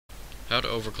How to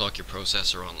overclock your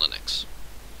processor on Linux.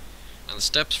 Now the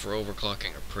steps for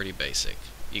overclocking are pretty basic.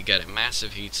 You get a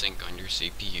massive heatsink on your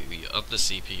CPU, you up the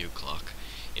CPU clock,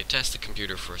 you test the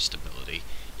computer for stability,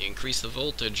 you increase the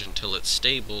voltage until it's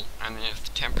stable, and then if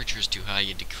the temperature is too high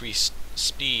you decrease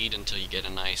speed until you get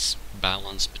a nice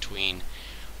balance between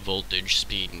voltage,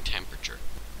 speed, and temperature.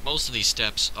 Most of these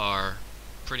steps are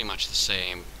pretty much the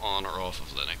same on or off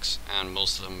of Linux, and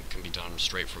most of them can be done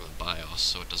straight from the BIOS,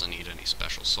 so it doesn't need any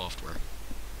special software.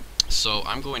 So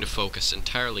I'm going to focus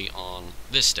entirely on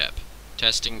this step,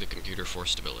 testing the computer for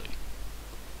stability.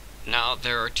 Now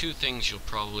there are two things you'll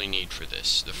probably need for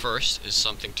this. The first is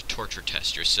something to torture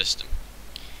test your system.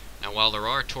 Now while there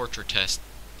are torture test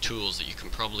tools that you can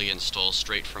probably install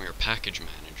straight from your package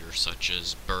manager, such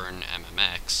as Burn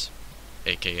MMX,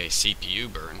 aka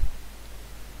CPU Burn,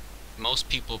 most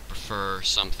people prefer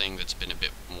something that's been a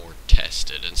bit more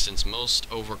tested, and since most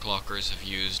overclockers have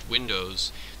used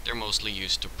Windows, they're mostly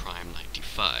used to Prime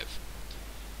 95.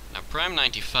 Now Prime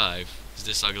 95 is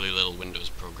this ugly little Windows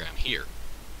program here.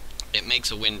 It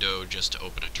makes a window just to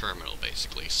open a terminal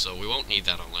basically, so we won't need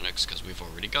that on Linux because we've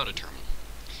already got a terminal.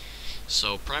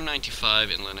 So Prime 95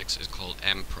 in Linux is called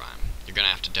mprime. You're going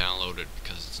to have to download it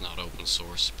because it's not open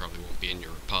source, it probably won't be in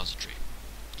your repository.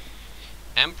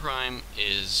 mprime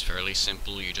is fairly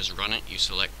simple. You just run it, you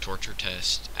select torture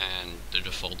test, and the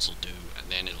defaults will do,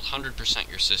 and then it'll 100%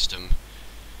 your system,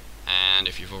 and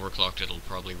if you've overclocked it, it'll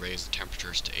probably raise the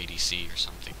temperatures to 80°C or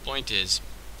something. Point is,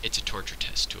 it's a torture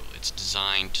test tool. It's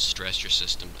designed to stress your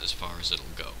system as far as it'll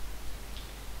go.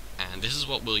 And this is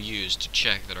what we'll use to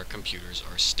check that our computers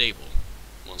are stable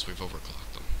once we've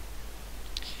overclocked them.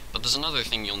 But there's another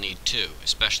thing you'll need too,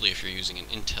 especially if you're using an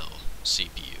Intel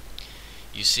CPU.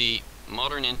 You see,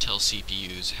 modern Intel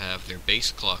CPUs have their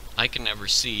base clock. I can never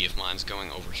see if mine's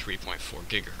going over 3.4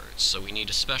 GHz, so we need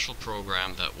a special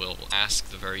program that will ask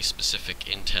the very specific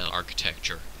Intel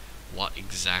architecture what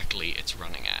exactly it's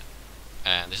running at.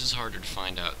 And this is harder to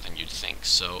find out than you'd think,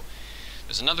 so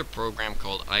there's another program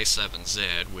called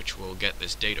i7z which will get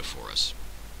this data for us.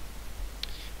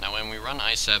 Now when we run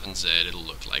i7z, it'll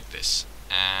look like this,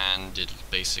 and it'll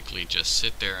basically just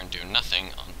sit there and do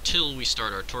nothing until we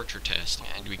start our torture test,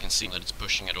 and we can see that it's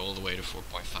pushing it all the way to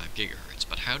 4.5 GHz.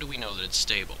 But how do we know that it's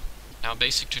stable? Now a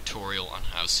basic tutorial on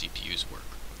how CPUs work.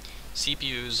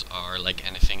 CPUs are, like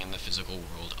anything in the physical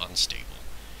world, unstable.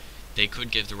 They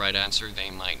could give the right answer,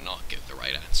 they might not give the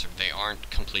right answer. They aren't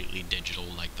completely digital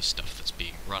like the stuff that's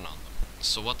being run on them.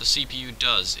 So what the CPU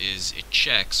does is it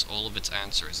checks all of its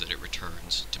answers that it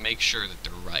returns to make sure that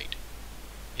they're right.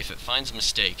 If it finds a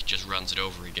mistake, it just runs it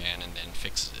over again and then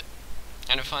fixes it.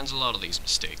 And it finds a lot of these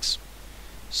mistakes.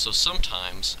 So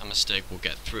sometimes a mistake will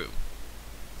get through.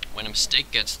 When a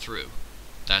mistake gets through,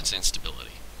 that's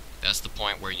instability. That's the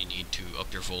point where you need to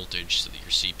up your voltage so that your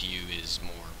CPU is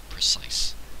more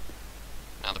precise.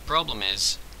 Now the problem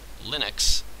is,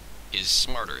 Linux is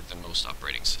smarter than most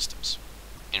operating systems.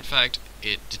 In fact,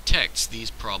 it detects these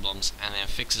problems and then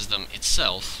fixes them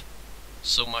itself,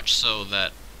 so much so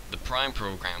that the Prime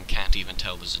program can't even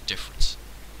tell there's a difference.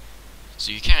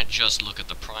 So you can't just look at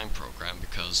the Prime program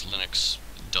because Linux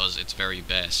does its very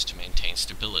best to maintain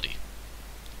stability.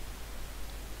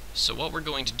 So what we're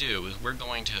going to do is we're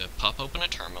going to pop open a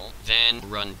terminal, then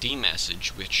run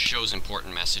dmessage, which shows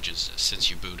important messages since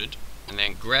you booted, and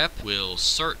then grep will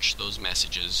search those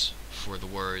messages for the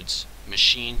words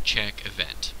machine check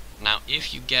event. Now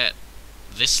if you get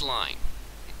this line,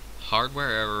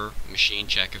 hardware error machine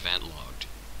check event logged,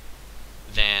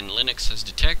 then Linux has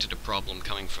detected a problem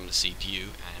coming from the CPU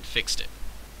and fixed it.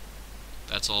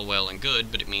 That's all well and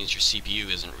good, but it means your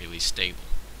CPU isn't really stable.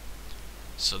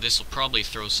 So this will probably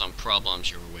throw some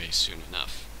problems your way soon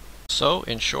enough. So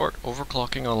in short,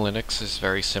 overclocking on Linux is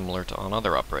very similar to on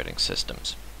other operating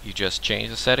systems. You just change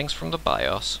the settings from the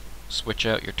BIOS, switch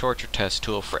out your torture test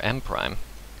tool for mprime,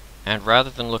 and rather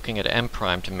than looking at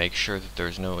mprime to make sure that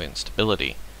there's no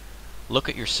instability, look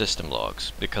at your system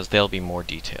logs, because they'll be more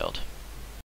detailed.